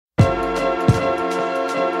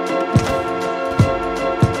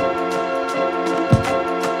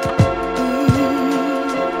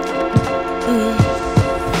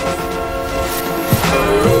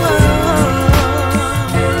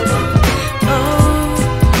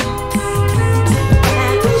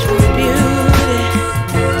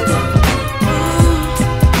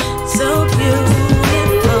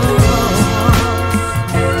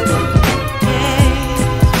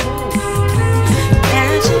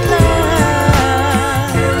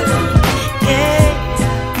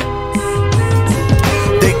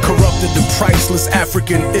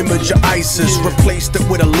your ISIS, replaced it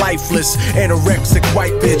with a lifeless, anorexic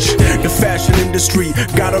white bitch. The fashion industry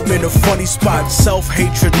got them in a funny spot.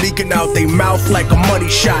 Self-hatred leaking out they mouth like a money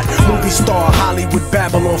shot. Movie star, Hollywood,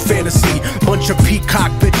 Babylon fantasy. Bunch of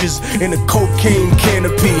peacock bitches in a cocaine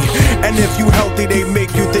canopy. And if you healthy, they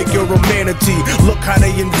make you think you're a manatee. Look how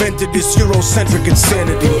they invented this Eurocentric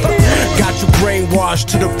insanity. Got you brainwashed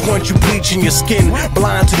to the point you bleaching your skin.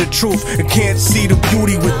 Blind to the truth and can't see the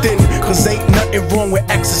beauty within. Cause ain't nothing wrong with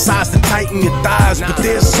exercise to tighten your thighs, but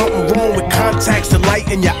there's something wrong with contacts to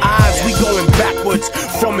lighten your eyes. We going backwards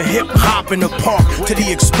from hip-hop in the park to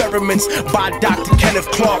the experiments by Dr. Kenneth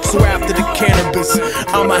Clark. So after the cannabis,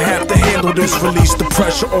 I'ma have to handle this. Release the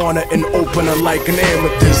pressure on her and open her like an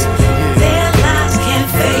amethyst. Their lies can't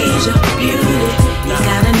phase your beauty. You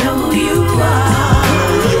gotta know who you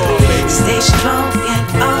are. Stay strong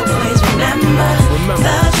and always remember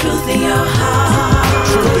the truth in your heart.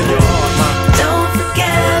 Don't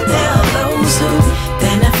forget there are those who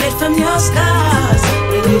benefit from your scars.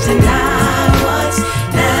 You deny what's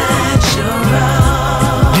natural.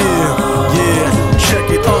 Yeah, check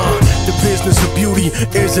it. The business of beauty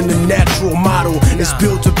isn't a natural model. It's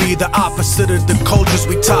built to be the opposite of the cultures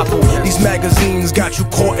we topple. These magazines got you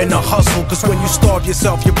caught in a hustle. Cause when you starve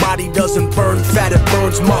yourself, your body doesn't burn fat, it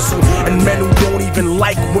burns muscle. And men who don't even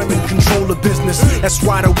like women control the business. That's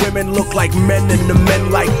why the women look like men and the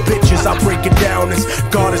men like bitches. I break it down as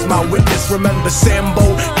God is my witness. Remember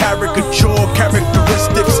Sambo, caricature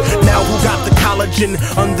characteristics. Now who got the collagen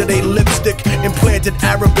under their lipstick? Implanted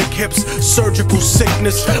Arabic hips, surgical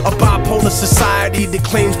sickness. A bipolar society that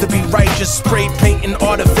claims to be righteous. Spray painting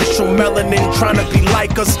artificial melanin, trying to be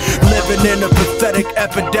like us. Living in a pathetic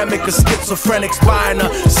epidemic of schizophrenics, buying a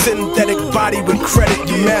synthetic body with credit.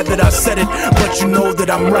 You mad that I said it, but you know that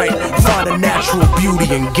I'm right. Find a natural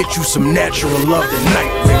beauty and get you some natural love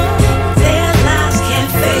tonight. Their lies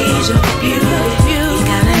can't phase your beauty.